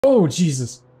Oh,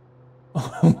 Jesus.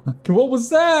 Oh, my God, what was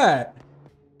that?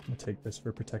 I'm gonna take this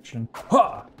for protection.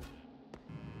 Ha!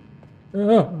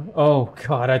 Oh,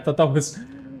 God, I thought that was...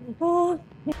 Oh,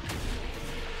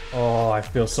 I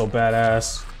feel so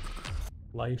badass.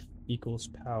 Life equals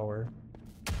power.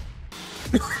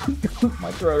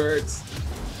 My throat hurts.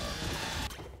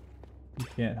 You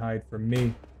can't hide from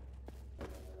me.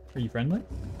 Are you friendly?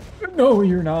 No,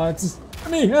 you're not.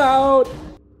 Let me out!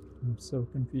 I'm so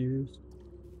confused.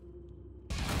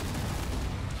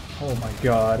 Oh my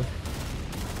God.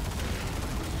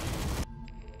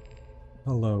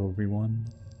 Hello, everyone.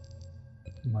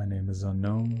 My name is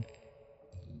Unknown,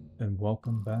 and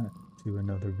welcome back to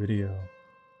another video.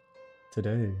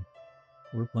 Today,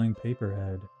 we're playing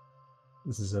PaperHead.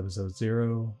 This is episode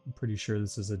 0. I'm pretty sure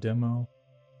this is a demo.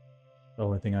 The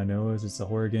only thing I know is it's a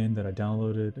horror game that I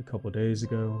downloaded a couple days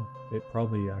ago. It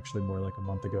probably actually more like a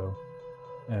month ago.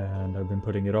 And I've been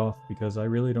putting it off because I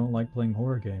really don't like playing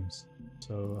horror games.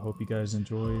 So I hope you guys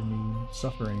enjoy me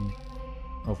suffering.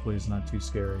 Hopefully it's not too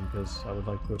scary because I would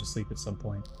like to go to sleep at some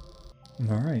point.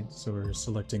 Alright, so we're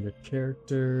selecting a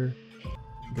character.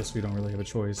 I guess we don't really have a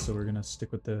choice, so we're gonna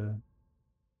stick with the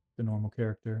normal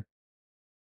character.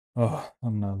 Oh,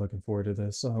 I'm not looking forward to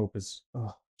this. I hope it's...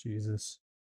 Oh, Jesus.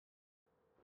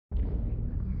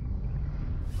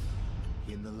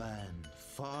 In the land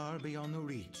far beyond the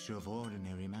reach of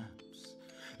ordinary maps,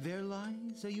 there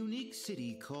lies a unique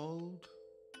city called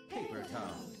Paper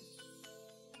Town.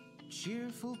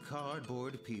 Cheerful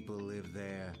cardboard people live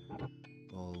there,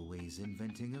 always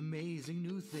inventing amazing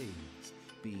new things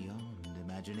beyond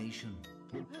imagination.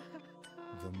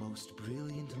 The most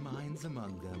brilliant minds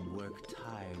among them work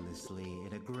tirelessly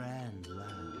in a grand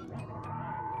lab,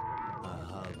 a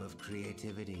hub of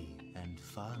creativity and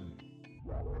fun.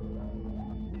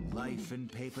 Life in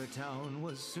Paper Town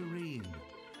was serene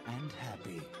and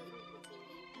happy.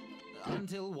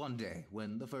 Until one day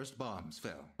when the first bombs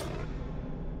fell.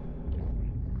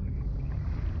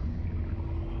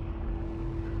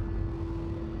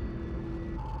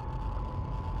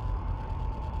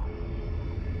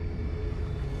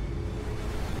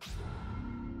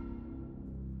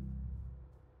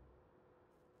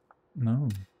 No.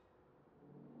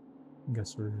 I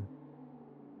guess we're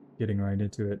getting right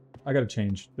into it. I gotta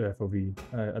change the FOV.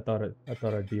 I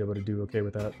thought I'd be able to do okay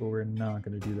with that, but we're not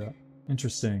gonna do that.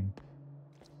 Interesting.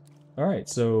 Alright,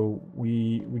 so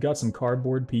we got some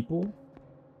cardboard people,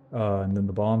 and then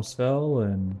the bombs fell,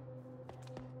 and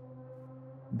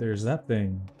there's that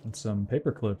thing, and some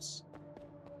paper clips.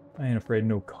 I ain't afraid of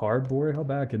no cardboard. How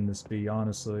bad can this be,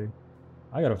 honestly?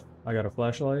 I got a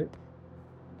flashlight.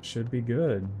 Should be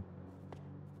good.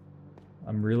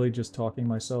 I'm really just talking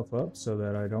myself up so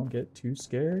that I don't get too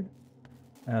scared.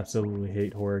 Absolutely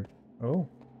hate horror. Oh.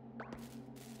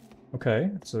 Okay,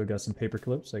 so we got some paper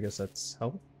clips. I guess that's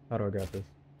help. How do I got this?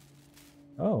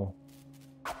 Oh.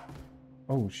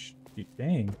 Oh,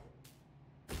 dang.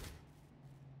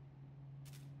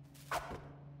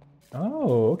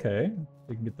 Oh, okay.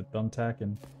 We can get the thumbtack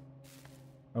and...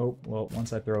 Oh, well,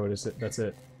 once I throw it, that's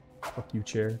it. Fuck you,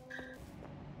 chair.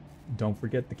 Don't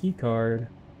forget the key card.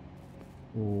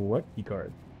 What key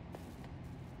card?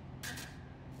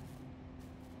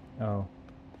 Oh.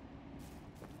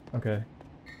 Okay.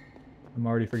 I'm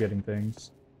already forgetting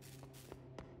things.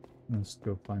 Let's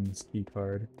go find this key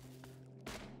card.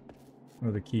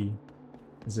 Oh, the key.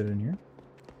 Is it in here?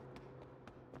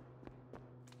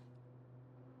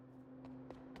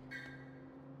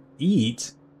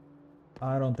 Eat?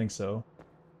 I don't think so.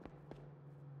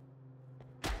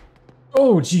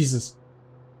 Oh, Jesus!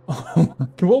 Oh,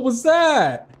 what was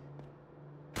that?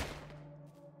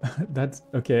 That's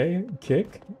okay.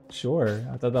 Kick? Sure.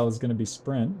 I thought that was gonna be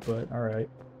sprint, but alright.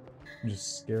 I'm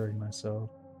just scaring myself.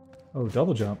 Oh,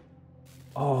 double jump.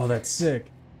 Oh, that's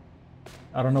sick.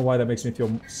 I don't know why that makes me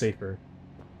feel safer.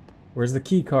 Where's the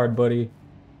key card, buddy?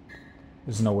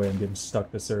 There's no way I'm getting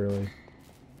stuck this early.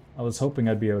 I was hoping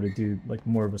I'd be able to do like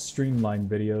more of a streamlined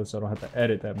video so I don't have to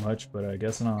edit that much, but I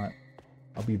guess not.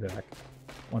 I'll be back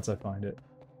once I find it.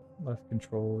 Left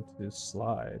control to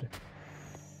slide.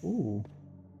 Ooh.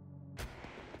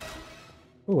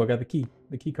 Ooh, I got the key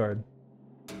card.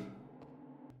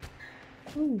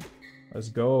 Ooh. Let's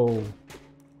go.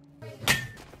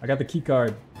 I got the key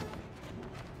card.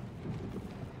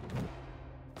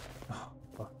 Oh,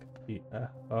 fuck.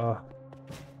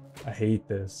 I hate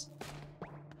this.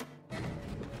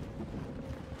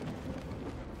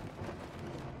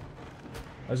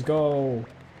 Let's go.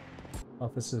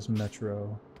 Offices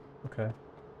Metro. Okay.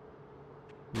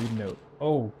 Read note.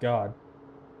 Oh, God.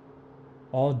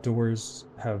 All doors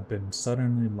have been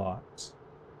suddenly locked.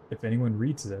 If anyone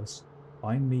reads this,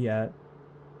 find me at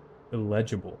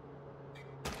illegible.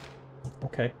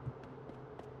 Okay.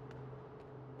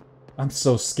 I'm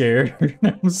so scared.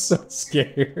 I'm so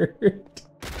scared.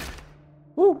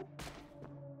 Woo!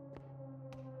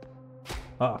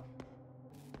 Ah.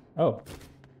 Oh.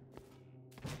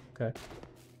 Okay.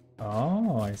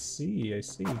 Oh, I see. I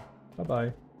see.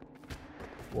 Bye-bye.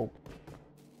 Whoa.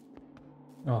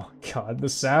 Oh, God. The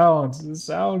sounds. The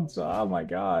sounds. Oh, my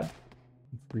God.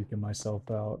 I'm freaking myself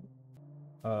out.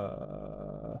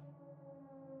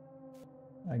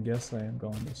 I guess I am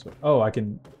going this way. Oh,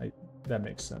 that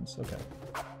makes sense. Okay.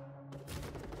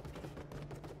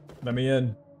 Let me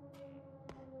in.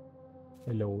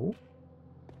 Hello?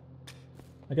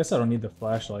 I guess I don't need the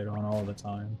flashlight on all the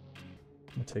time.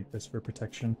 I'm gonna take this for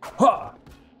protection. Ha!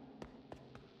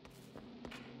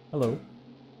 Hello.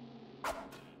 Oh,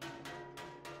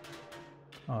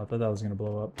 I thought that was gonna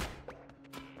blow up.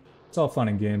 It's all fun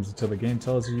and games until the game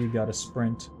tells you gotta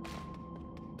sprint.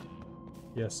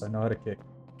 Yes, I know how to kick.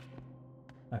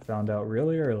 I found out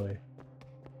really early.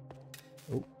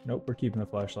 Oh, nope, we're keeping the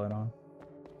flashlight on.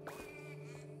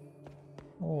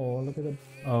 Oh, look at the...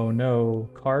 Oh no,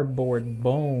 cardboard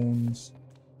bones.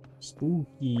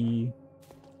 Spooky.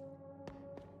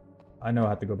 I know I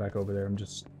have to go back over there. I'm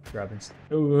just grabbing...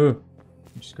 I'm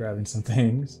just grabbing some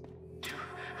things.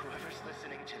 Whoever's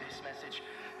listening to this message,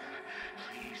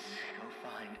 please go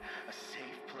find a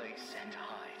safe place and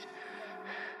hide.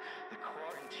 The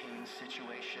quarantine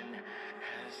situation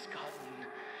has gotten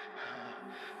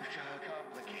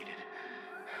complicated.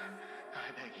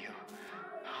 I beg you,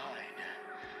 hide.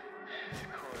 The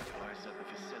corridors of the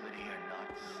facility are not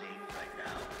safe right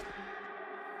now.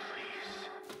 Please.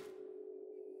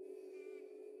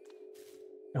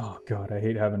 Oh god, I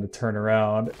hate having to turn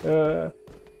around.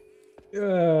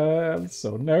 I'm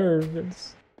so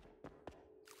nervous.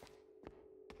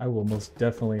 I will most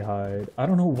definitely hide. I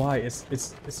don't know why.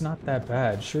 It's not that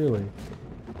bad, surely.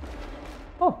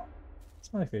 Oh,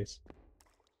 it's my face.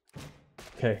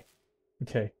 Okay.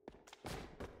 Okay.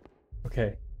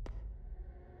 Okay.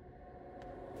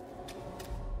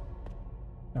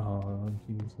 Oh,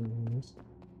 Jesus.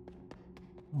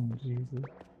 Oh, Jesus.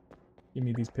 Give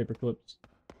me these paper clips.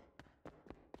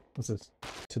 What's this?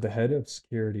 To the head of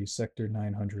security, Sector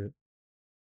 900.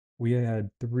 We had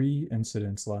 3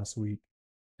 incidents last week,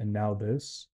 and now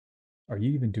this? Are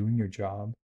you even doing your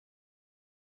job?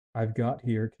 I've got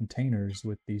here containers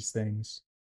with these things,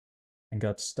 and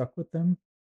got stuck with them?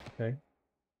 Okay.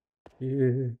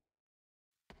 Yeah.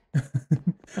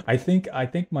 I think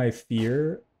my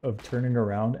fear of turning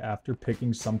around after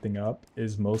picking something up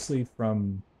is mostly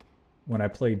from when I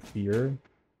played Fear,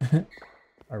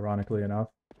 ironically enough,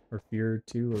 or Fear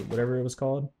 2 or whatever it was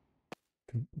called.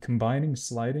 Combining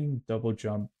sliding, double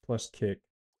jump, plus kick.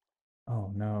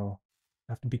 Oh no.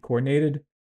 I have to be coordinated.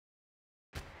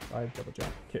 Slide, double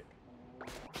jump, kick.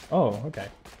 Oh, okay.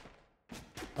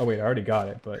 Oh wait, I already got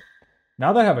it, but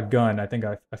now that I have a gun, I think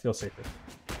I feel safer.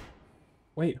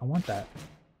 Wait, I want that.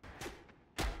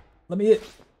 Let me hit.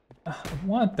 I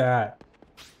want that.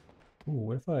 Ooh,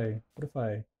 what if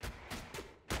I...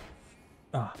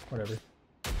 Ah, whatever.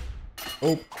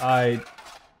 Oh, I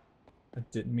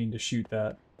didn't mean to shoot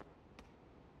that.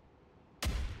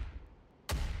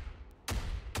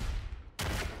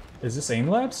 Is this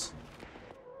aim-lapse?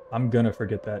 I'm gonna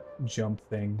forget that jump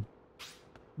thing.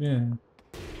 Yeah.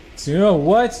 So, you know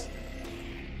what?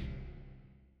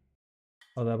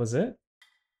 Oh, that was it?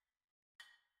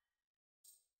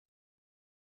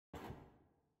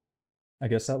 I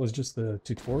guess that was just the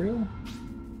tutorial?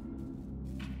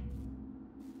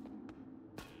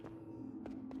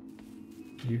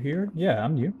 You here? Yeah,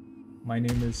 I'm you. My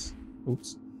name is...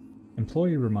 Oops.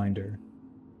 Employee reminder.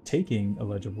 Taking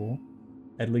illegible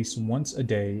at least once a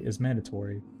day is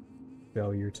mandatory.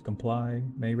 Failure to comply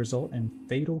may result in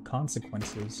fatal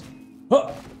consequences.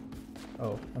 Huh!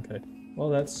 Oh, okay. Well,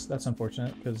 that's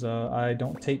unfortunate, because I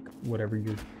don't take whatever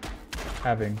you're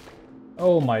having.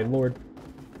 Oh my lord.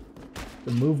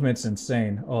 The movement's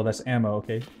insane. Oh, that's ammo,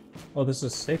 okay. Oh, this is a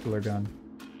stapler gun.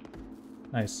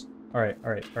 Nice. Alright,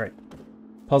 alright, alright.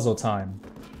 Puzzle time.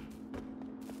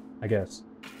 I guess.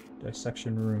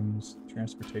 Dissection rooms,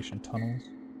 transportation tunnels.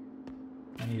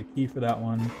 I need a key for that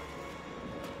one.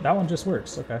 That one just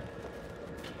works, okay.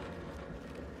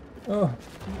 Oh,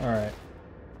 alright.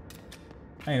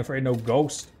 I ain't afraid of no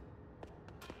ghost.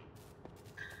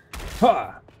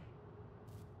 Ha!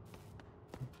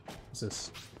 What's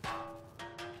this?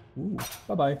 Ooh,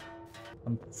 bye-bye.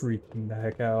 I'm freaking the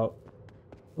heck out.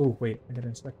 Oh, wait, I gotta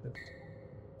inspect this.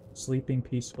 Sleeping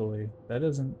peacefully. That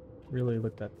doesn't really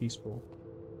look that peaceful.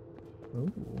 Ooh.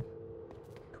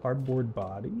 Cardboard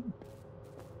body?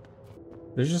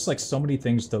 There's just like so many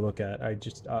things to look at.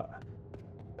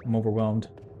 I'm overwhelmed.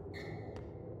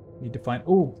 Need to find.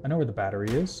 Oh, I know where the battery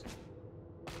is.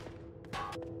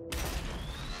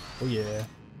 Oh yeah.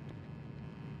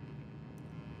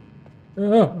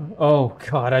 Oh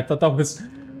god, I thought that was.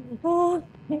 Oh,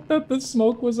 I thought the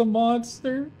smoke was a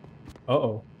monster.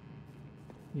 Uh-oh.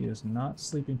 He is not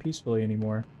sleeping peacefully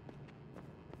anymore.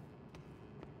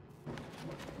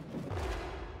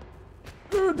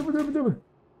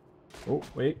 Oh,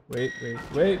 wait.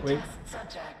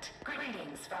 Subject,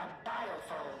 greetings from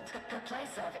Biofold, the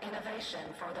place of innovation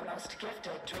for the most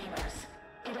gifted dreamers.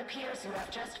 It appears you have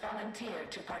just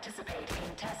volunteered to participate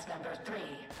in test number 3.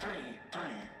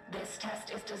 This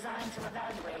test is designed to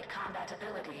evaluate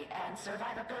combatability and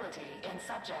survivability in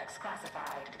subjects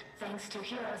classified. Thanks to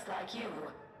heroes like you,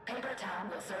 Paper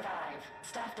Town will survive.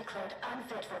 Staff declared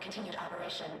unfit for continued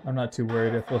operation. I'm not too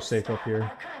worried. I feel safe up here.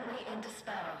 Are currently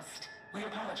indisposed. We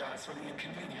apologize for the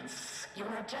inconvenience.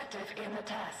 Your objective in the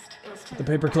test is to The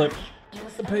paperclip.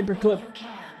 use The anything paperclip. you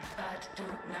can, but do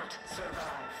not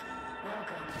survive.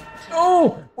 Welcome to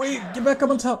Oh! Wait, get back up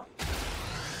on top.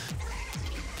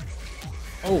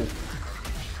 Oh.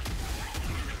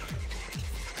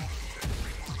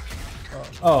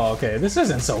 Oh, okay. This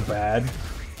isn't so bad.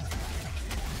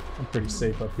 I'm pretty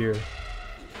safe up here.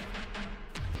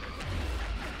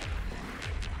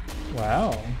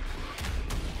 Wow.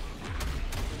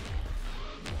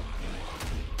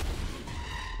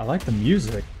 I like the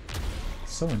music.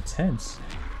 It's so intense.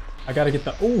 I gotta get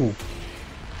the... Ooh!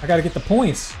 I gotta get the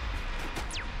points.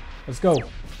 Let's go. Give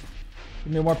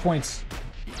me more points.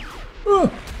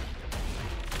 Ugh.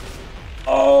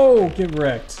 Oh! Get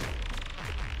wrecked.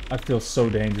 I feel so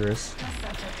dangerous. This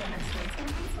subject demonstrates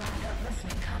increased lack of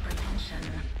listening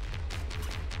comprehension.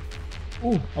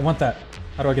 Ooh, I want that.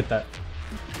 How do I get that?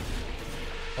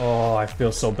 Oh, I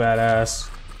feel so badass.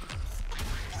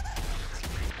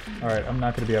 Alright, I'm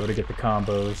not gonna be able to get the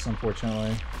combos,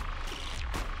 unfortunately.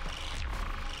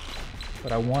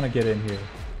 But I want to get in here.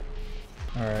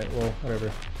 Alright, well,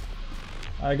 whatever.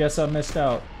 I guess I missed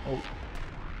out. Oh.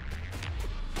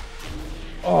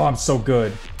 Oh, I'm so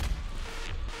good.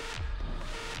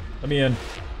 Let me in.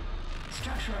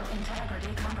 Structural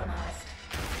integrity compromised.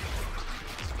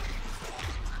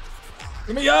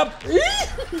 Let me up!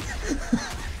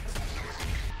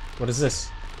 What is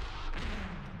this?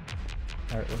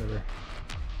 Alright, whatever.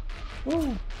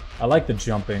 Woo. I like the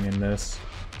jumping in this.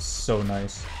 It's so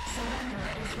nice.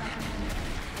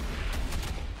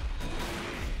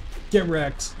 Get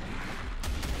wrecked.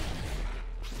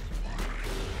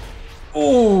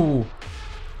 Oh!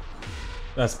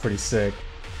 That's pretty sick.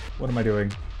 What am I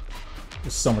doing?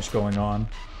 There's so much going on.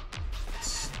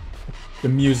 The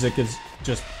music is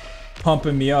just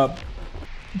pumping me up.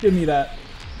 Give me that.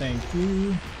 Thank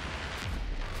you.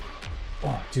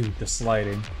 Oh, dude, the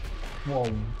sliding.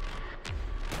 Whoa.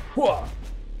 Whoa.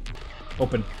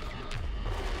 Open.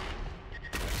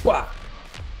 Wah.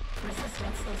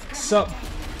 Sup,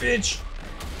 bitch?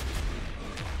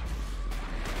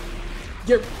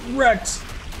 Get wrecked.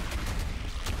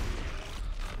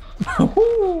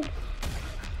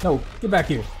 No, get back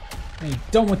here. I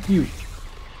ain't done with you.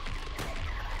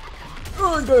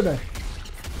 Oh, good.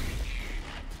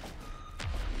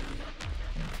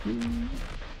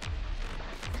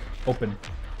 Open.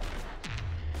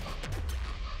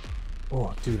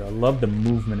 Oh, dude, I love the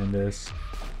movement in this.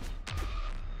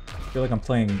 I feel like I'm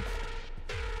playing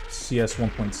CS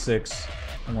 1.6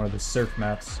 on one of the surf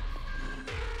maps.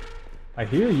 I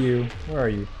hear you. Where are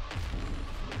you?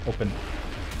 Open.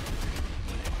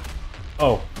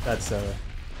 Oh, that's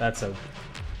that thing.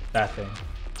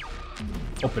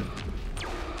 Open.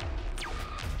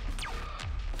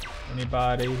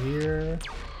 Anybody here?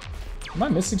 Am I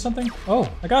missing something? Oh,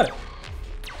 I got it.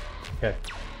 Okay.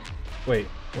 Wait,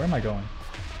 where am I going?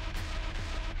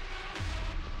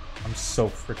 I'm so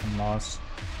freaking lost.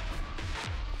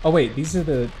 Oh wait, these are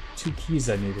the 2 keys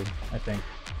I needed, I think.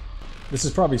 This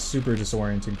is probably super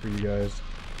disorienting for you guys.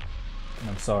 And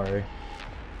I'm sorry.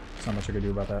 There's not much I can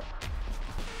do about that.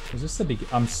 Is this the begin?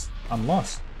 I'm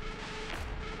lost.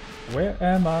 Where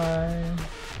am I?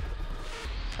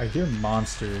 I hear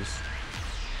monsters.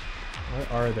 Where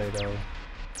are they though?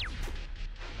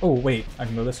 Oh wait, I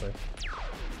can go this way.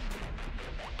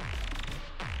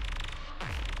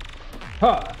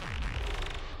 Ha!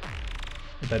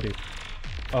 What'd that do?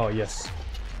 Oh yes.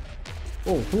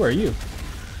 Oh, who are you?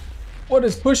 What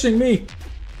is pushing me?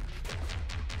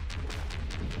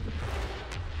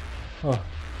 Oh.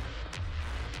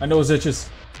 My nose itches.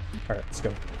 Alright, let's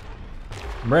go.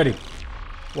 I'm ready.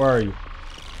 Where are you?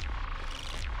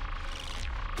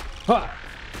 Ha!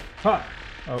 Ha!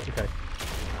 Oh, okay.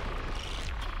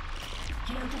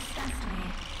 You disgust me.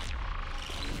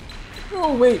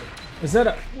 Oh, wait. Is that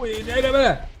a... Wait,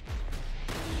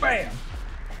 bam!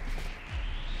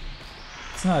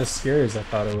 It's not as scary as I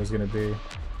thought it was going to be.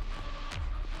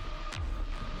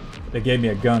 They gave me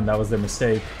a gun. That was their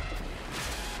mistake.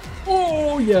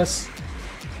 Oh, yes.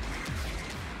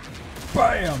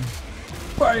 Bam!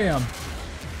 Bam!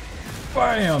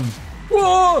 Bam!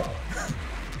 Whoa!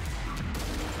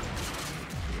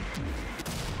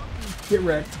 Get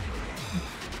wrecked.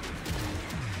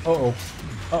 Uh-oh.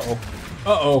 Uh-oh.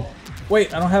 Uh-oh.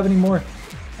 Wait, I don't have any more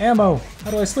ammo.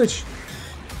 How do I switch?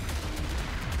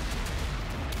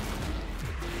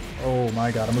 Oh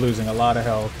my god, I'm losing a lot of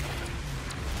health.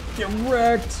 Get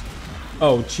wrecked!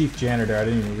 Oh, Chief Janitor. I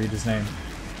didn't even read his name.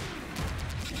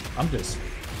 I'm just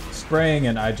spraying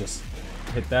and I just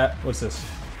hit that. What's this?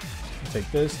 Take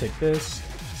this,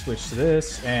 switch to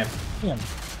this, and bam.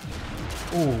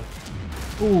 Ooh.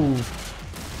 Ooh.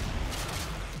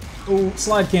 Ooh,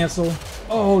 slide cancel.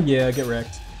 Oh yeah, get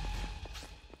wrecked.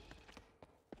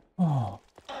 Oh.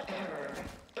 Error.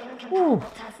 Ooh. Incompatible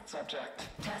test subject.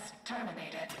 Test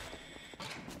terminated.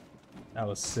 That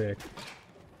was sick.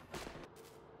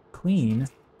 Clean.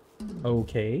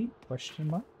 Okay? Question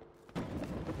mark?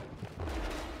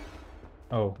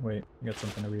 Oh, wait. I got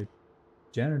something to read.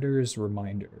 Janitor's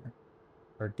reminder.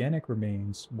 Organic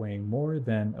remains weighing more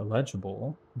than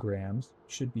illegible grams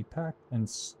should be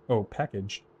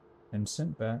packaged and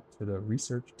sent back to the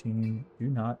research team. Do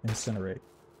not incinerate.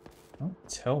 Don't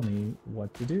tell me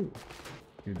what to do.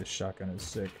 Dude, this shotgun is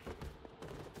sick.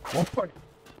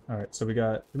 Alright, so we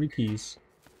got 3 keys.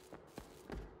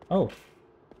 Oh,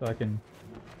 so I can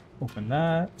open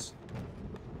that.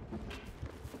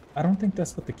 I don't think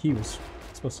that's what the key was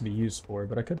supposed to be used for,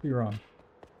 but I could be wrong.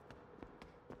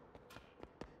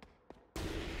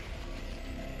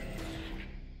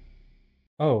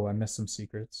 Oh, I missed some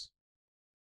secrets.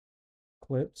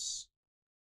 Clips.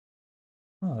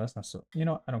 Oh, that's not so... You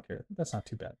know what? I don't care. That's not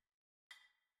too bad.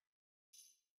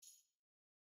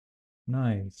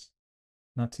 Nice.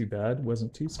 Not too bad.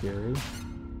 Wasn't too scary.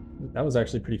 That was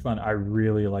actually pretty fun. I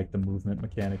really like the movement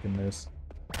mechanic in this.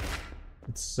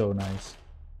 It's so nice.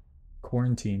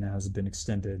 Quarantine has been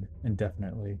extended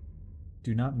indefinitely.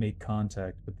 Do not make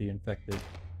contact with the infected.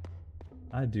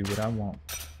 I do what I want.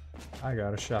 I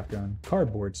got a shotgun.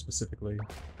 Cardboard, specifically.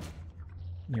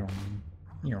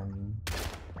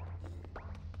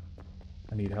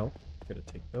 I need help. Gotta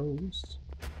take those.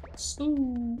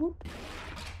 So...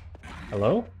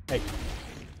 Hello? Hey.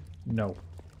 No.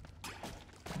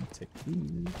 Take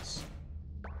these.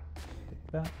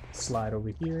 Take that. Slide over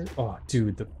here. Oh,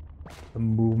 dude, the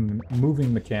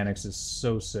moving mechanics is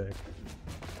so sick.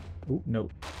 Oh, no.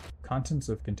 Contents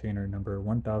of container number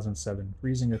 1007.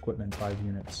 Freezing equipment 5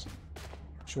 units.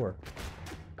 Sure.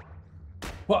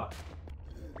 What?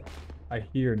 I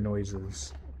hear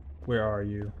noises. Where are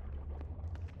you?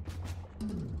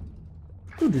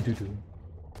 Doo-doo-doo-doo.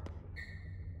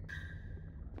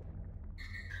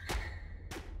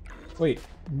 Wait,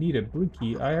 need a blue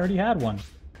key? I already had one.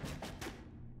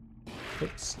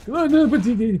 Oops.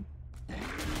 Don't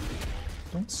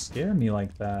scare me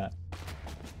like that.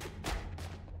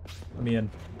 Let me in.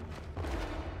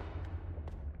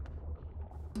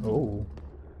 Oh.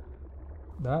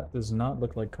 That does not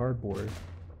look like cardboard.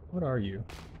 What are you?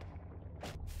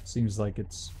 Seems like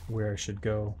it's where I should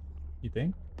go. You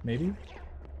think? Maybe?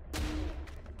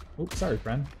 Oops, sorry,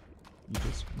 friend. You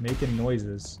just making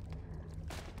noises.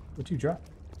 What'd you drop?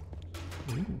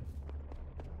 Ooh.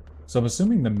 So I'm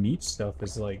assuming the meat stuff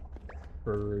is like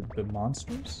for the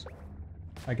monsters?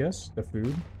 I guess? The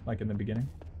food? Like in the beginning?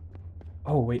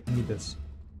 Oh wait, I need this.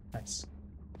 Nice. Is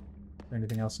there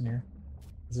anything else in here?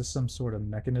 Is this some sort of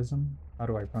mechanism? How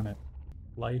do I run it?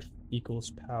 Life equals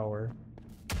power.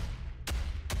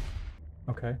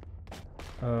 Okay.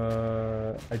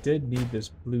 I did need this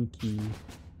blue key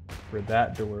for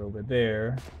that door over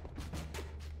there.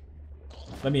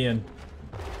 Let me in.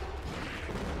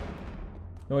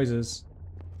 Noises.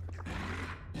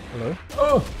 Hello?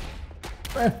 Oh!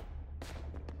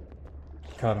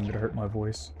 God, I'm gonna hurt my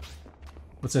voice.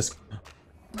 What's this?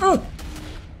 Oh!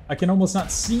 I can almost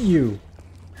not see you.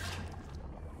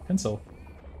 Pencil.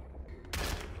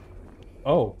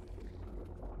 Oh.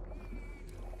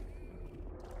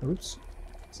 Oops.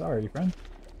 Sorry, friend.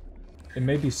 It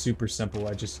may be super simple,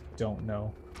 I just don't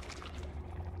know.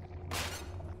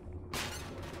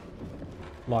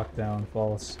 Lockdown,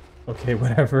 false. Okay,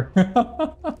 whatever.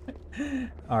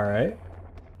 Alright.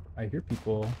 I hear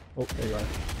people. Oh, there you are.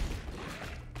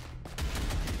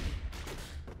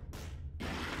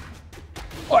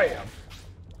 Bam!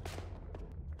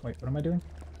 Wait, what am I doing?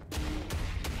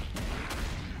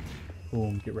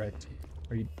 Boom, get wrecked.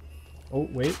 Are you... Oh,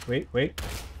 wait, wait, wait.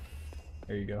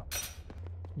 There you go.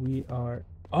 We are...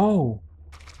 Oh!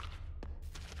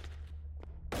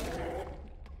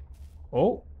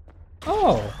 Oh!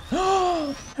 Oh!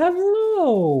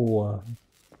 Hello!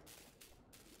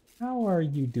 How are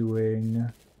you doing?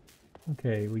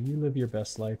 Okay, well, you live your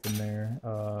best life in there.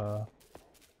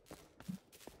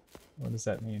 What does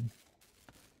that mean?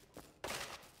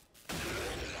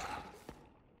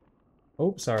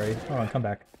 Oh, sorry. Hold on, come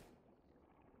back.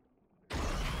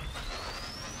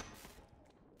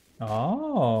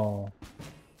 Oh!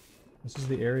 This is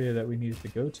the area that we needed to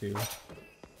go to.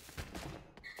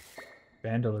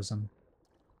 Vandalism.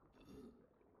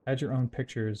 Add your own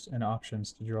pictures and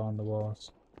options to draw on the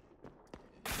walls.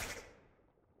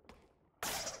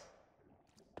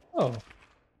 Oh.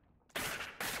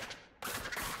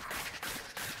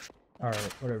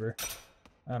 Alright, whatever.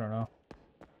 I don't know.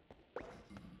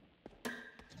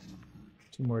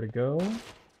 2 more to go.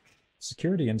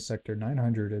 Security in Sector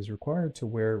 900 is required to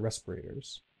wear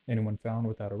respirators. Anyone found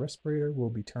without a respirator will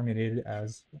be terminated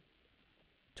as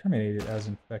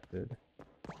infected.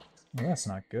 Well, that's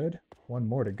not good. 1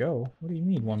 more to go. What do you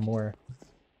mean 1 more?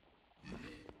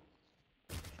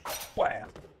 Wow.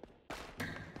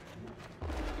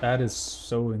 That is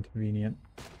so inconvenient.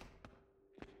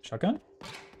 Shotgun?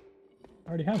 I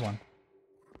already have one.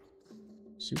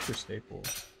 Super staple.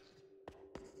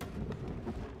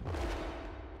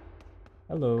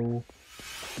 Hello.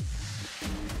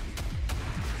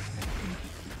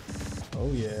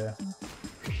 Oh yeah.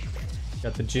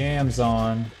 Got the jams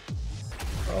on.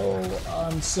 Oh,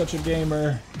 I'm such a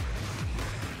gamer.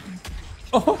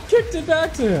 Oh, kicked it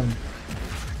back to him.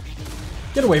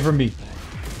 Get away from me.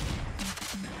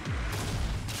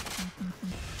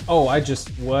 Oh,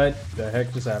 what the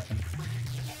heck just happened?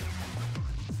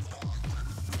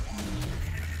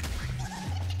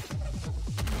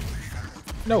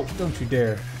 No, don't you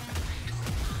dare.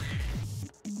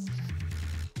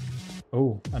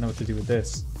 Oh, I know what to do with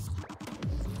this.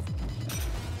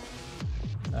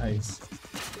 Nice.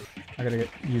 I gotta get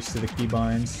used to the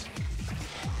keybinds.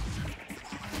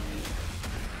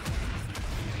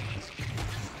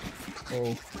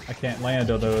 Oh, I can't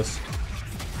land on those.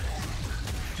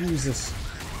 Jesus.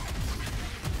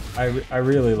 I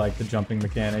really like the jumping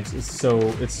mechanics. It's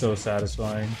so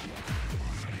satisfying.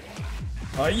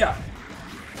 Oh yeah.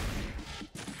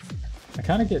 I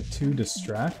kind of get too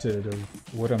distracted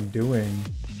of what I'm doing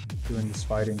these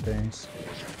fighting things.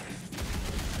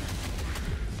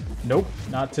 Nope,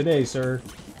 not today, sir.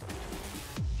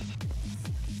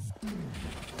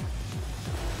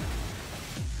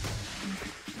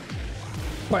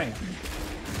 Bang!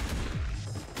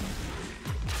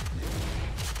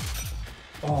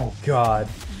 Oh god.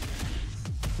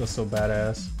 Feels so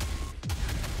badass.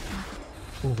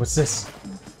 Ooh, what's this?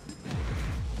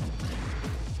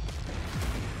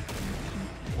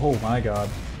 Oh my god.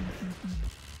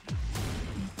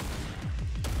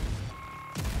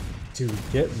 Dude,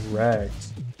 get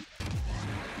wrecked.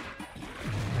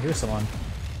 Here's someone.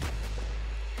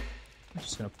 I'm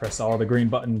just gonna press all the green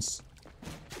buttons.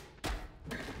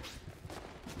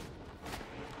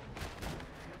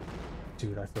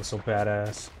 Dude, I feel so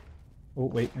badass. Oh,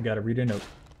 wait, I gotta read a note.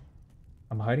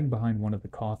 I'm hiding behind one of the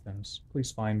coffins.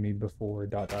 Please find me before ...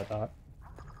 What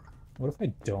if I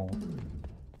don't?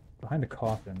 Behind the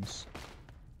coffins.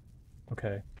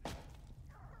 Okay.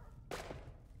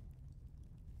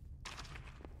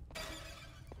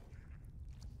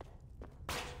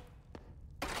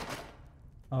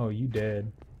 Oh, you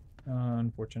dead.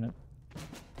 Unfortunate.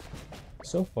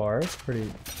 So far, it's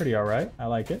pretty alright. I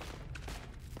like it.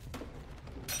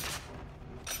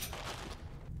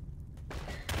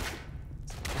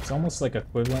 It's almost like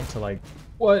equivalent to like,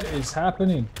 what is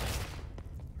happening?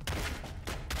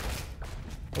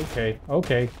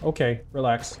 Okay,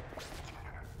 relax.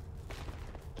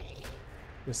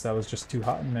 Guess that was just too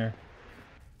hot in there.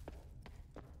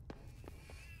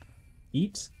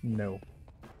 Eat? No.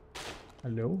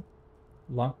 Hello?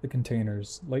 Lock the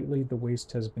containers. Lately, the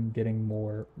waste has been getting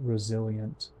more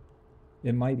resilient.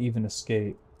 It might even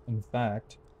escape. In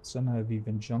fact, some have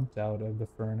even jumped out of the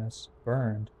furnace,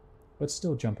 burned, but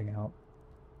still jumping out.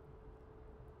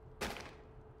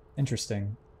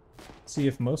 Interesting. See,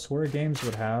 if most horror games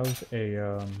would have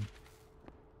a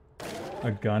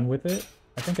gun with it,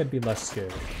 I think I'd be less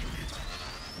scared.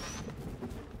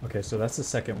 Okay, so that's the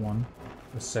second one.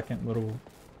 The second little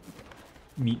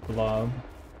meat blob.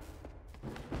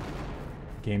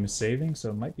 Game is saving, so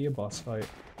it might be a boss fight.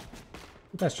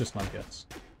 But that's just my guess.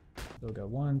 So we got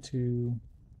 1, 2...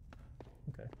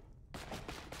 Okay.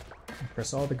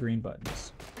 Press all the green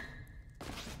buttons.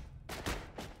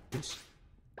 please.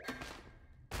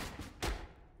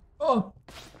 Oh!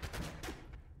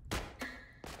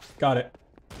 Got it.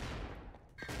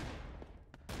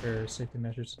 For safety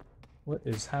measures. What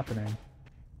is happening?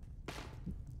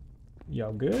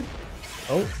 Y'all good?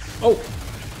 Oh! Oh!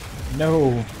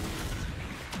 No!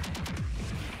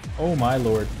 Oh my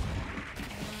lord.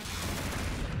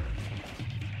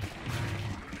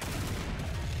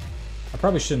 I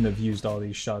probably shouldn't have used all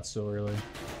these shots so early.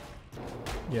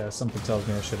 Yeah, something tells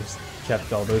me I should have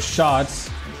kept all those shots.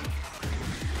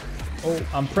 Oh,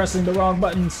 I'm pressing the wrong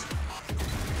buttons.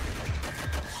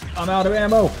 I'm out of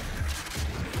ammo.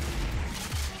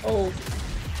 Oh,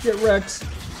 get wrecked.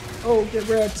 Oh, get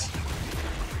wrecked.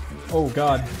 Oh,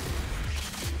 God.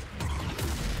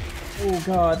 Oh,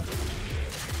 God.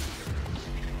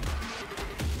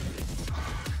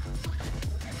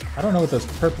 I don't know what those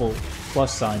purple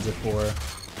plus signs are for.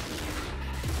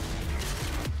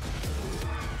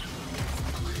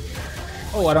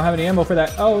 Oh, I don't have any ammo for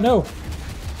that. Oh, no.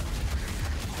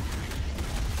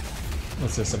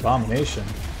 What's this? Abomination.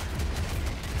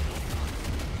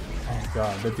 Oh,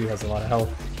 God. That dude has a lot of health.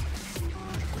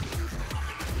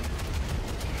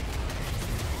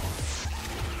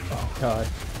 Oh, God.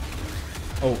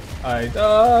 Oh,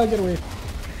 get away.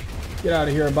 Get out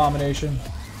of here, Abomination.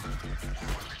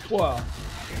 Wow.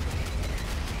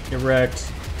 Get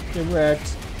wrecked. Get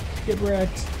wrecked. Get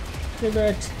wrecked. Get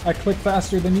wrecked. I click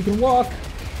faster than you can walk.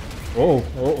 Oh,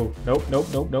 oh, oh. Nope, nope,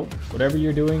 nope, nope. Whatever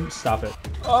you're doing, stop it.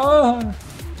 Ah!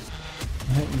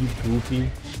 You goofy.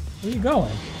 Where are you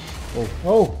going? Oh,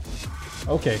 oh.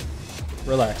 Okay.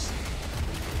 Relax.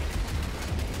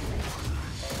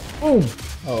 Boom.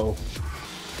 Oh.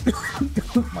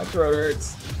 My throat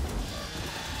hurts.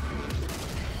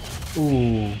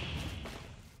 Ooh.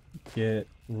 Get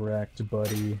wrecked,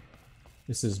 buddy.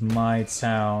 This is my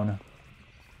town.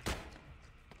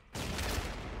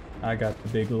 I got the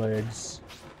big legs.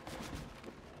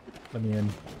 Let me in.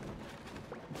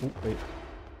 Oh, wait.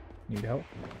 Need help?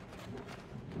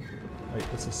 Wait,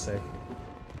 what's this say?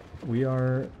 We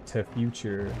are the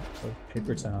future of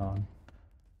Paper Town.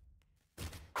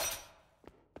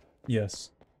 Yes.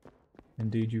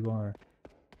 Indeed you are.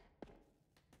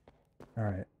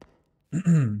 Alright.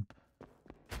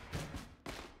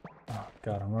 Oh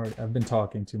god, I've been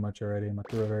talking too much already, my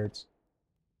throat hurts.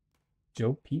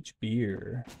 Joe Peach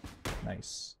Beer.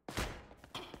 Nice.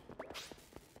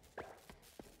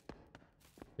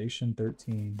 Station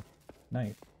 13.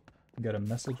 Nice. We got a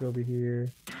message over here.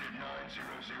 Unit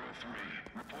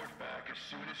 9003. Report back as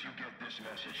soon as you get this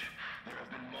message. There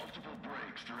have been multiple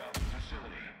breaks throughout the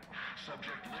facility.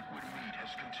 Subject liquid meat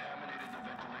has contaminated the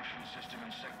ventilation system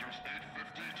in sectors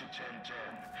 850 to 1010.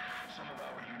 Some of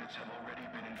our units have already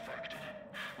been infected.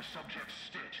 The subjects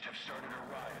stitched have started a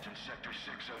riot in sector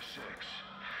 606.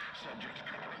 Subjects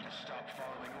currently stopped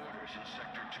following orders in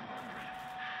sector 200.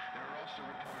 There are also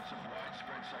reports of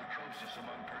widespread psychosis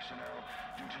among personnel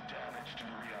due to damage to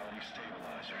the reality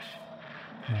stabilizers.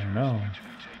 Oh no. To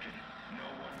be taken. No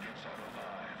one gets out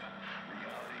alive.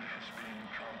 Reality has been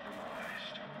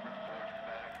compromised. Report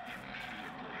back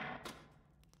immediately.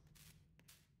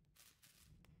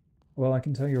 Well, I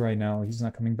can tell you right now, he's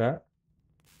not coming back.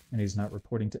 And he's not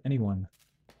reporting to anyone.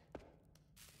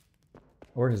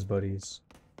 Or his buddies.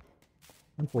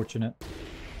 Unfortunate.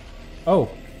 Oh!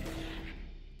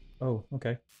 Oh,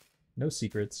 okay. No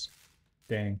secrets.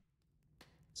 Dang.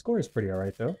 Score is pretty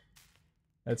alright, though.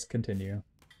 Let's continue.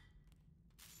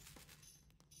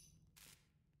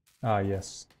 Ah,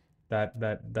 yes.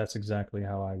 That's exactly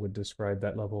how I would describe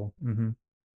that level.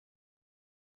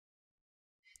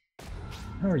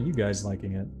 How are you guys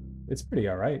liking it? It's pretty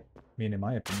alright. I mean, in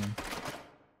my opinion.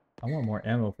 I want more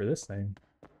ammo for this thing.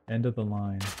 End of the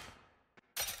line.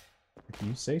 If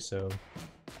you say so.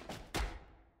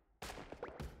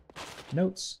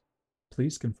 Notes.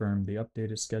 Please confirm the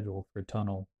updated schedule for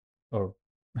tunnel. Oh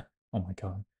my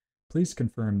god. Please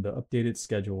confirm the updated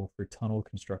schedule for tunnel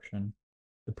construction.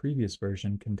 The previous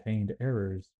version contained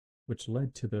errors, which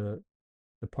led to the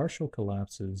partial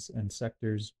collapses in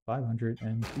sectors 500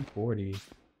 and 240.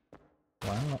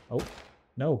 Wow. Oh,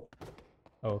 no.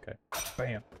 Oh, okay.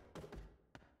 Bam.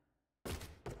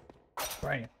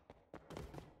 Bam.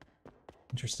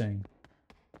 Interesting.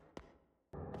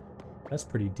 That's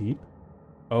pretty deep.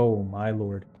 Oh, my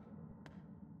lord.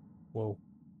 Whoa.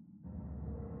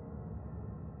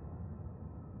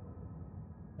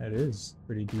 That is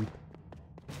pretty deep.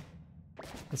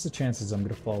 What's the chances I'm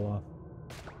gonna fall off?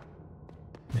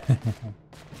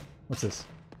 What's this?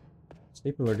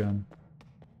 Stapler gun.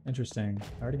 Interesting.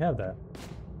 I already have that.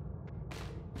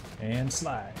 And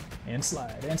slide. And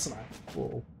slide. And slide.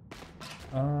 Whoa.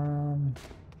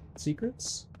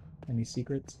 Secrets? Any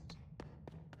secrets?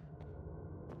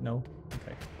 No?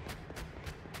 Okay.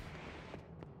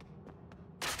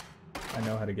 I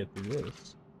know how to get through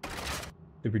this.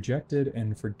 The rejected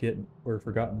and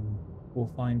forgotten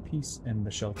will find peace in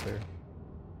the shelter.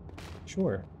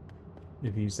 Sure,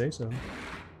 if you say so.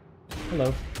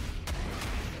 Hello.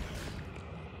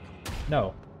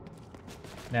 No.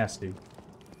 Nasty.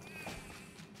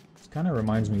 This kind of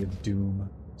reminds me of Doom.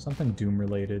 Something Doom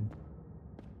related.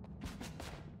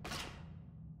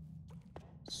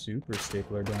 Super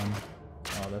stapler gun.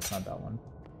 Oh, that's not that one.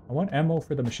 I want ammo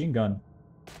for the machine gun.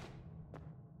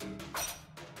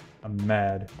 I'm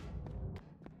mad.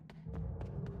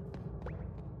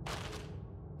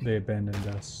 They abandoned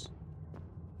us.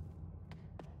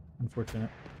 Unfortunate.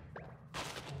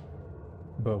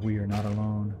 But we are not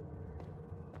alone.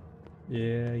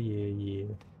 Yeah, yeah, yeah.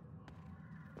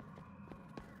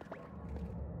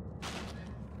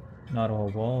 Not all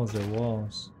walls are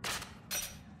walls.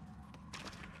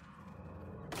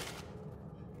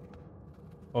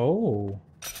 Oh.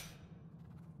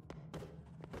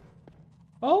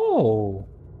 Oh!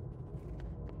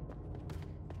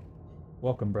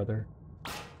 Welcome, brother.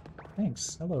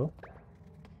 Thanks. Hello.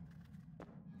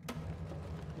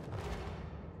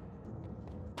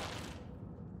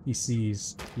 He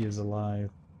sees. He is alive.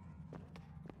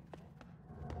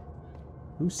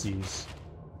 Who sees?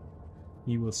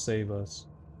 He will save us.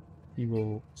 He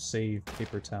will save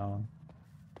Paper Town.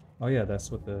 Oh yeah,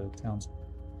 that's what the town's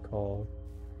called.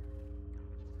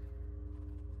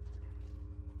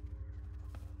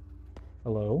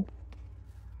 Hello?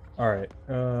 Alright,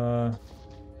 so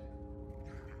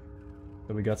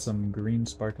we got some green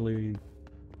sparkly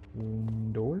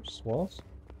doors? Walls?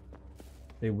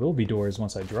 They will be doors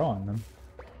once I draw on them.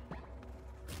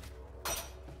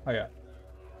 Oh yeah.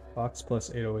 Box plus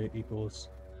 808 equals...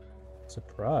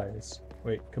 Surprise.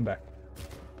 Wait, come back.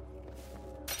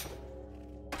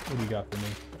 What do you got for me?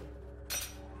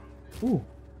 Ooh.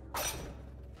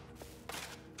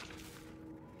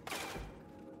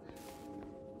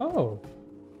 Oh.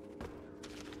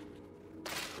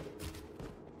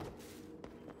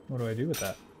 What do I do with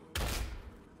that?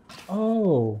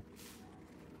 Oh.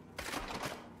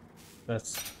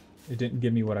 That's... It didn't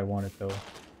give me what I wanted, though.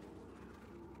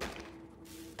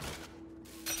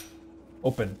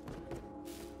 Open.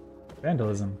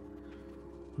 Vandalism.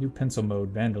 New pencil mode,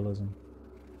 vandalism.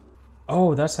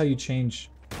 Oh, that's how you change...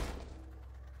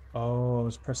 Oh, I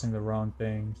was pressing the wrong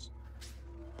things.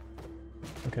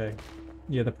 Okay.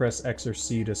 You have to press X or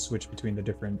C to switch between the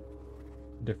different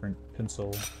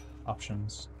pencil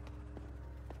options.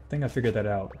 I think I figured that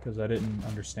out, because I didn't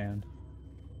understand.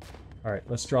 Alright,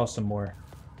 let's draw some more.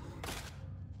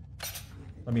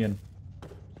 Let me in.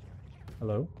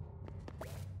 Hello?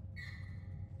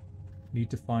 Need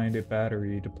to find a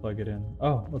battery to plug it in.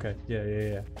 Oh, okay.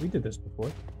 Yeah. We did this before.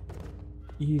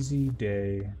 Easy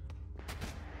day.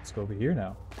 Let's go over here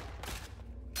now.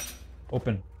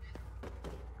 Open.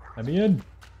 Let me in.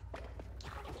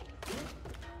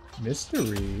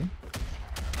 Mystery.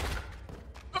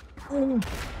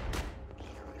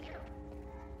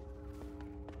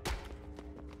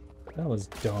 That was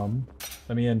dumb.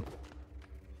 Let me in.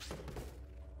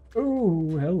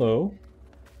 Oh, hello.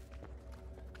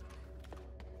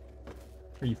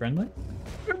 Are you friendly?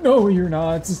 No, you're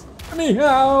not. Let me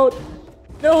out.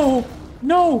 No.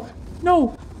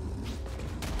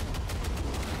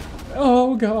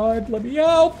 Oh God, let me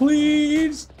out,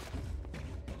 please.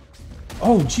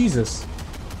 Oh, Jesus.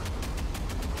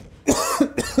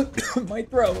 My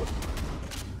throat.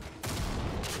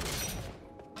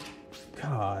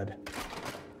 God.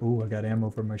 Ooh, I got ammo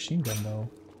for machine gun though.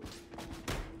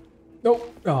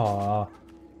 Nope. Aww.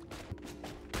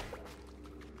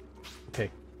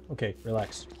 Okay,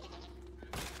 relax.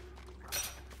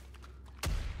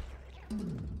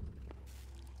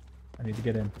 I need to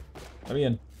get in. Let me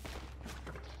in.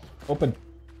 Open.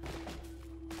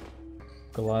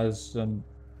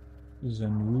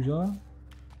 Zanuja?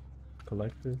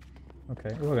 Collective?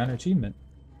 Okay. Oh, I got an achievement.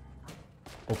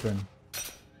 Open.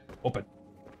 Open.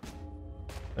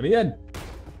 Let me in!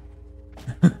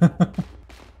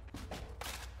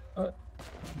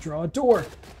 Draw a door!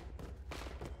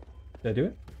 Did I do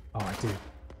it? Oh, I did.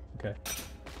 Okay.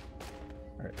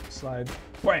 Alright, slide.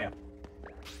 Bam!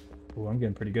 Oh, I'm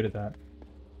getting pretty good at that.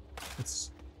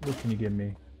 What can you give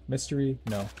me? Mystery?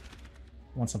 No. I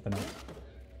want something else.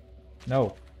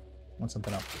 No. I want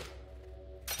something else.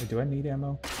 Wait, do I need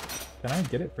ammo? Can I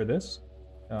get it for this?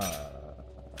 I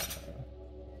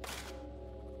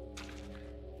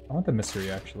want the mystery,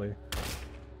 actually.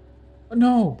 Oh,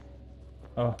 no!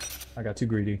 Oh, I got too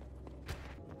greedy.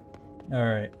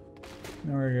 Alright.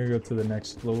 Now we're gonna go to the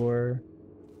next floor.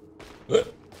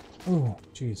 Oh,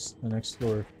 jeez. The next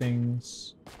floor of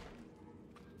things.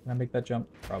 Can I make that jump?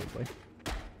 Probably.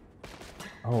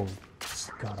 Oh,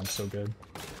 God, I'm so good.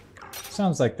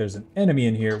 Sounds like there's an enemy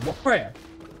in here. Wham!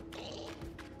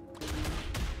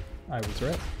 I was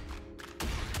right.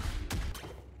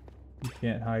 You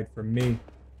can't hide from me.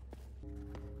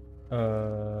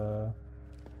 Up.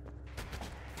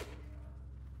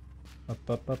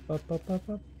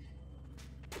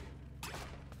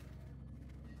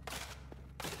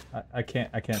 I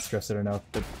can't stress it enough,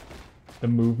 but the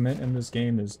movement in this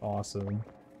game is awesome.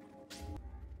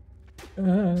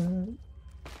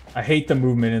 I hate the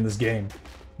movement in this game.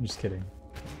 I'm just kidding.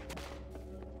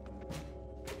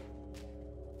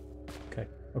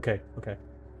 Okay.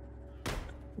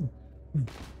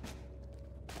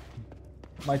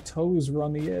 My toes were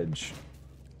on the edge.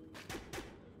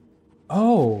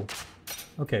 Oh!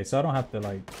 Okay, so I don't have to,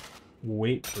 like,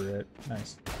 wait for it.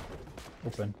 Nice.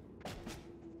 Open.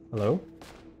 Hello?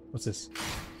 What's this?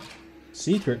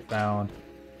 Secret found.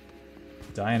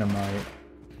 Dynamite.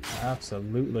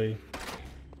 Absolutely.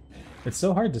 It's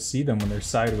so hard to see them when they're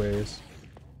sideways.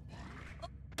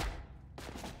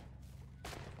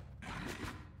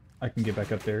 I can get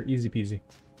back up there. Easy peasy.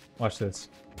 Watch this.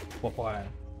 What wham.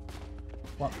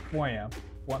 What wham.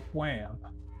 What wham.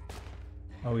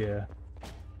 Oh yeah.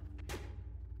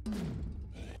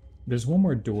 There's one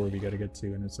more door we gotta get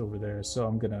to, and it's over there, so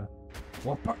I'm gonna...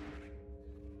 Whopper.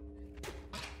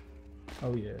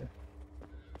 Oh yeah.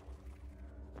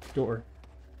 Door.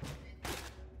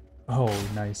 Oh,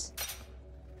 nice.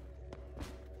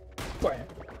 Bam.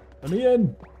 Let me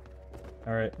in!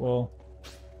 Alright, well...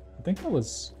 I think that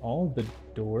was all of the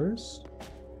doors?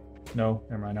 No,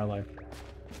 never mind, I lied.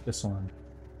 This one.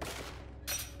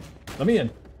 Let me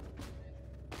in!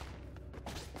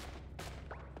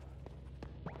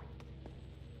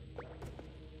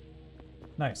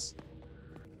 Nice.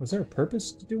 Was there a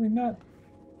purpose to doing that?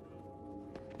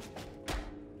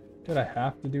 Did I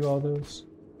have to do all those?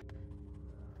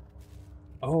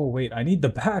 Oh, wait, I need the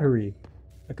battery!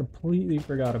 I completely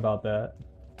forgot about that.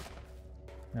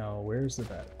 Now, where's the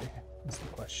battery? That's the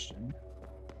question.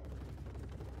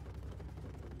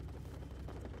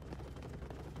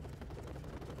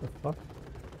 The fuck?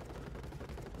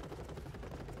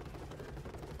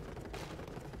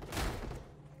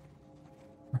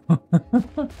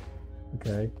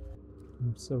 Okay.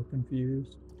 I'm so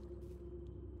confused.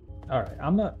 Alright,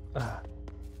 I'm not... I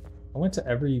went to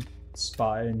every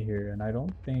spot in here, and I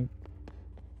don't think...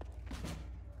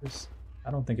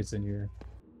 I don't think it's in here.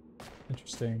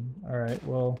 Interesting. Alright,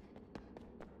 well...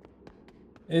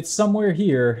 It's somewhere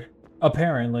here,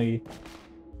 apparently.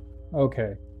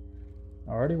 Okay.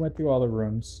 I already went through all the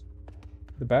rooms.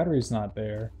 The battery's not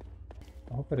there.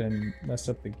 I hope I didn't mess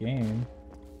up the game.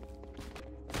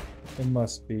 It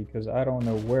must be, because I don't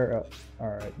know where else.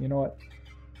 Alright, you know what?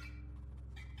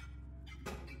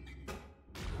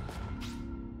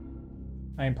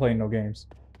 I ain't playing no games.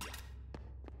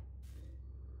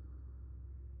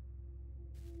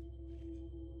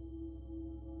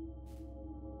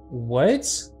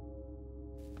 What?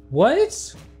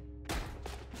 What?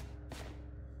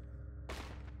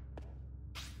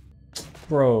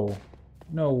 Bro.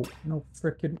 No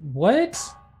frickin' what?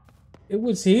 It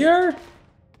was here?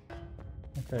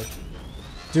 Okay.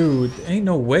 Dude, ain't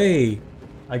no way.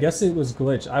 I guess it was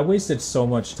glitched. I wasted so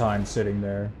much time sitting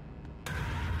there.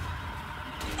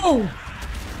 Oh!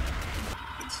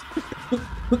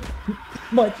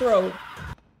 My throat!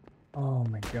 Oh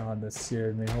my god, that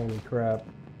scared me. Holy crap.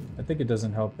 I think it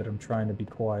doesn't help that I'm trying to be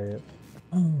quiet.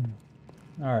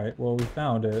 Alright, well we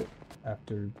found it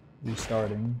after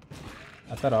restarting.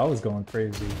 I thought I was going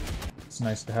crazy. It's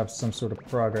nice to have some sort of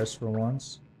progress for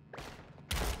once.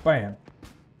 Bam!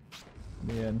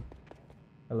 Let me in.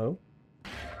 Hello?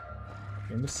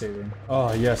 Game is saving.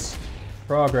 Oh yes.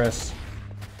 Progress.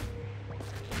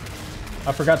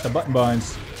 I forgot the button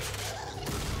binds.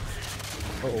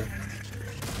 Uh-oh.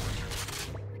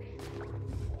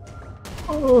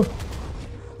 Oh.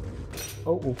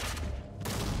 Oh.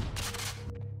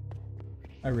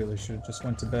 I really should have just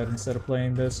went to bed instead of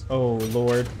playing this. Oh,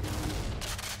 Lord.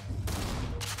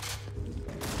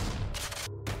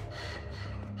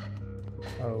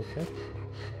 Okay.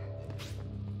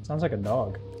 Sounds like a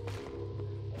dog.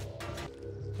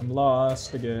 I'm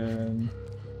lost again.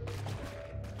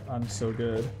 I'm so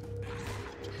good.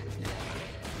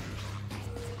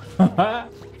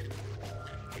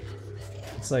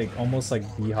 It's like almost like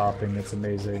bee hopping. It's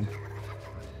amazing.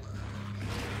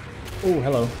 Oh,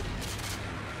 hello.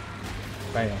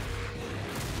 Bam.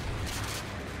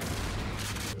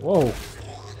 Whoa.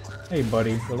 Hey,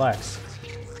 buddy, relax.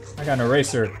 I got an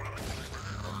eraser.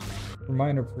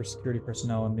 Reminder for security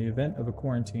personnel: in the event of a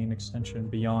quarantine extension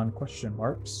beyond question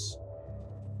marks,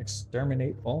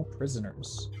 exterminate all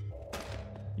prisoners.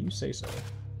 You say so.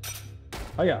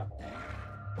 Oh yeah.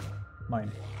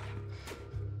 Mine.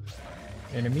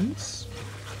 Enemies?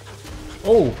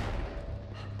 Oh!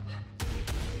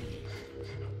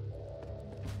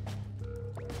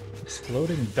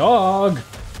 Exploding dog!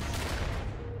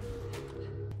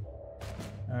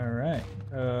 Alright.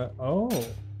 Oh.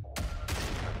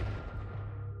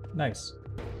 Nice.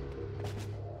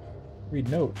 Read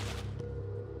note.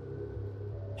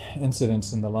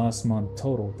 Incidents in the last month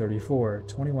total 34,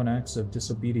 21 acts of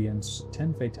disobedience,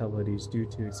 10 fatalities due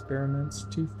to experiments,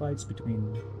 2 fights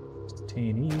between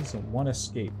detainees, and 1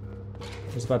 escape.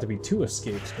 There's about to be 2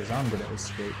 escapes because I'm gonna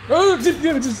escape. Oh,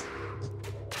 just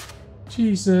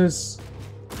Jesus.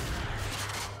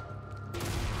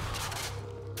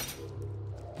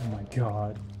 Oh my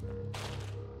god.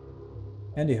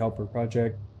 Handy helper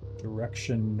project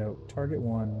direction note. Target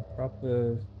 1. Prop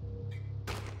the.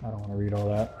 I don't want to read all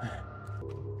that.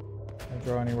 Can I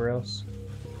draw anywhere else?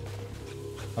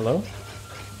 Hello?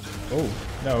 Oh,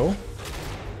 no.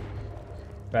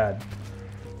 Bad.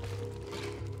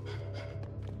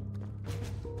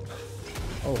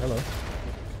 Oh, hello.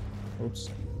 Oops.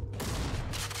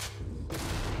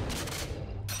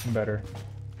 Better.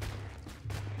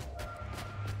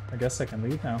 I guess I can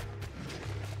leave now.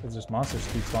 Because there's monsters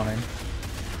keep spawning.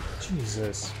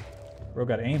 Jesus. Bro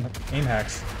got aim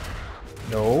hacks.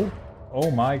 No.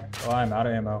 Oh my. Oh, I'm out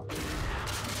of ammo.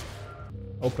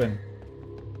 Open.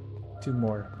 2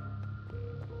 more.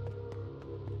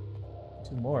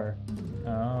 2 more.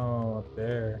 Oh, up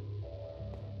there.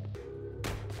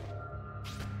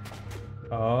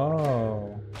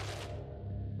 Oh.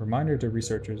 Reminder to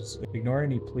researchers. Ignore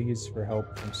any pleas for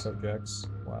help from subjects.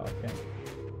 Wow, I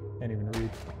can't even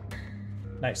read.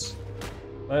 Nice.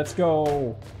 Let's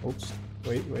go. Oops.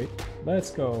 Wait. Let's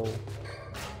go.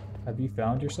 Have you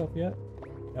found yourself yet?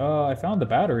 I found the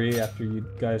battery after you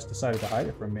guys decided to hide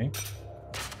it from me.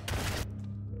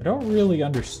 I don't really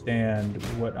understand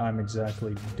what I'm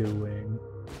exactly doing.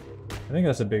 I think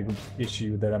that's a big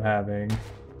issue that I'm having.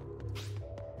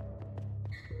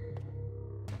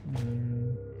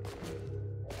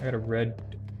 I got a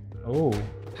red... Oh,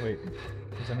 wait.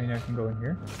 Does that mean I can go in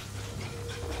here?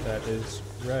 That is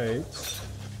right.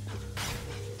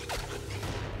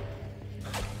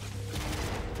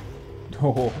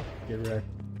 Oh, get wrecked.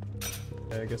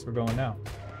 Okay, I guess we're going now.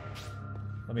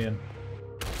 Let me in.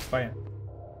 Bam.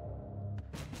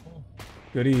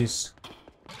 Goodies.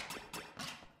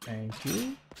 Thank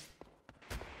you.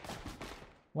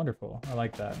 Wonderful. I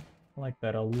like that. I like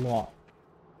that a lot.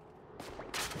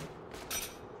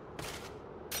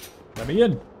 Let me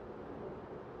in.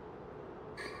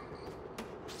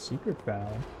 Secret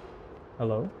found.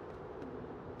 Hello?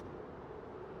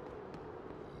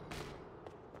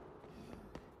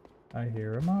 I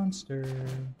hear a monster.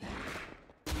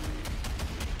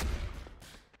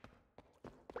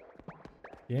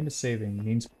 Game is saving,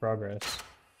 means progress.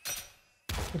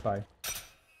 Goodbye.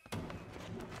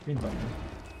 Green button.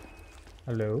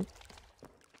 Hello?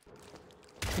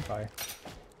 Goodbye.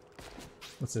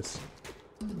 What's this?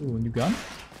 Ooh, a new gun?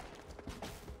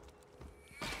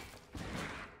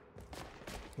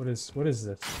 What is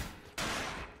this?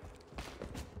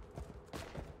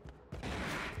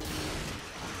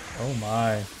 Oh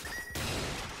my.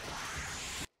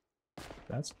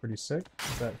 That's pretty sick.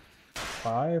 Is that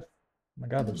 5? Oh my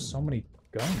god, there's so many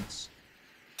guns.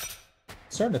 I'm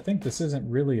starting to think this isn't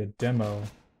really a demo.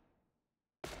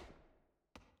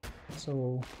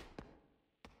 So...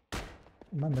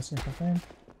 Am I missing something?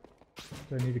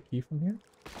 Do I need a key from here?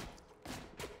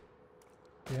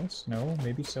 Yes, no,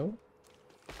 maybe so.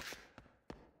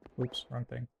 Oops, wrong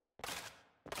thing.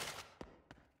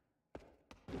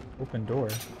 Open door.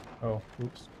 Oh,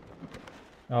 oops.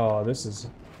 Oh, this is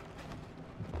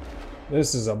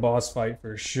a boss fight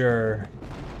for sure.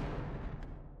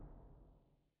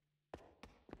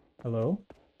 Hello?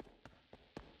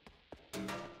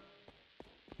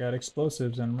 Got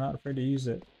explosives and I'm not afraid to use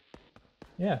it.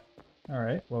 Yeah.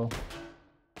 Alright, well.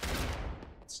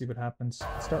 Let's see what happens.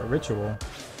 Let's start a ritual.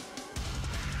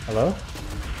 Hello?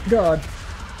 God!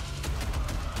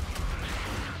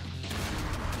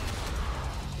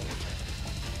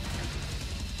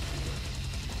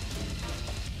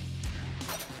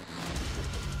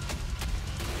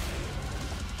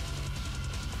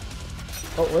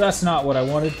 Oh, well, that's not what I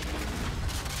wanted.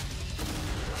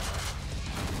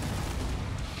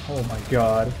 Oh my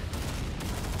god.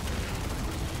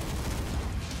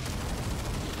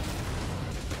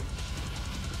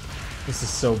 This is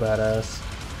so badass.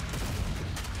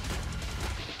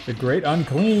 The great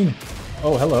unclean.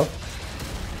 Oh, hello.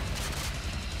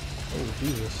 Oh,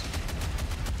 Jesus.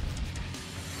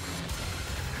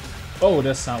 Oh,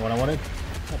 that's not what I wanted.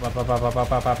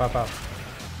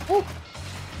 Oh,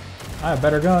 I have a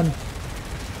better gun.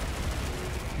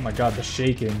 Oh my god, the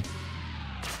shaking.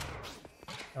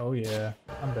 Oh yeah,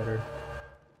 I'm better.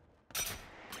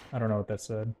 I don't know what that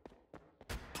said.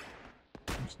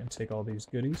 I'm just gonna take all these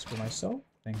goodies for myself.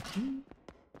 Thank you.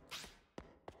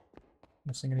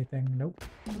 Missing anything? Nope.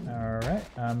 Alright,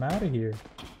 I'm out of here.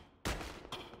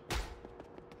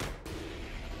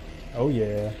 Oh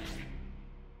yeah.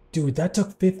 Dude, that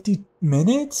took 50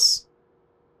 minutes?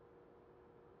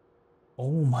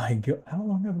 Oh my god. How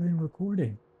long have I been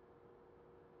recording?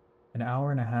 An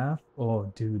hour and a half?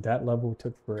 Oh, dude, that level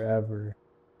took forever.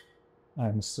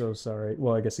 I'm so sorry.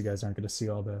 Well, I guess you guys aren't going to see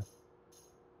all the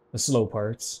slow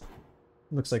parts.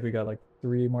 Looks like we got like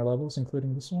 3 more levels,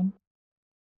 including this one.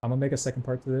 I'm going to make a second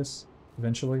part to this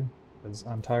eventually, because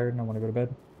I'm tired and I want to go to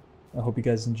bed. I hope you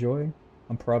guys enjoy.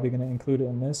 I'm probably going to include it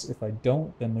in this. If I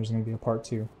don't, then there's going to be a part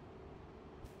 2.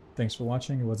 Thanks for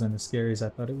watching. It wasn't as scary as I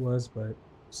thought it was, but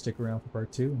stick around for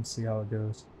part 2 and see how it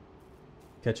goes.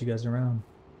 Catch you guys around.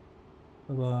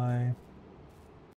 Bye-bye.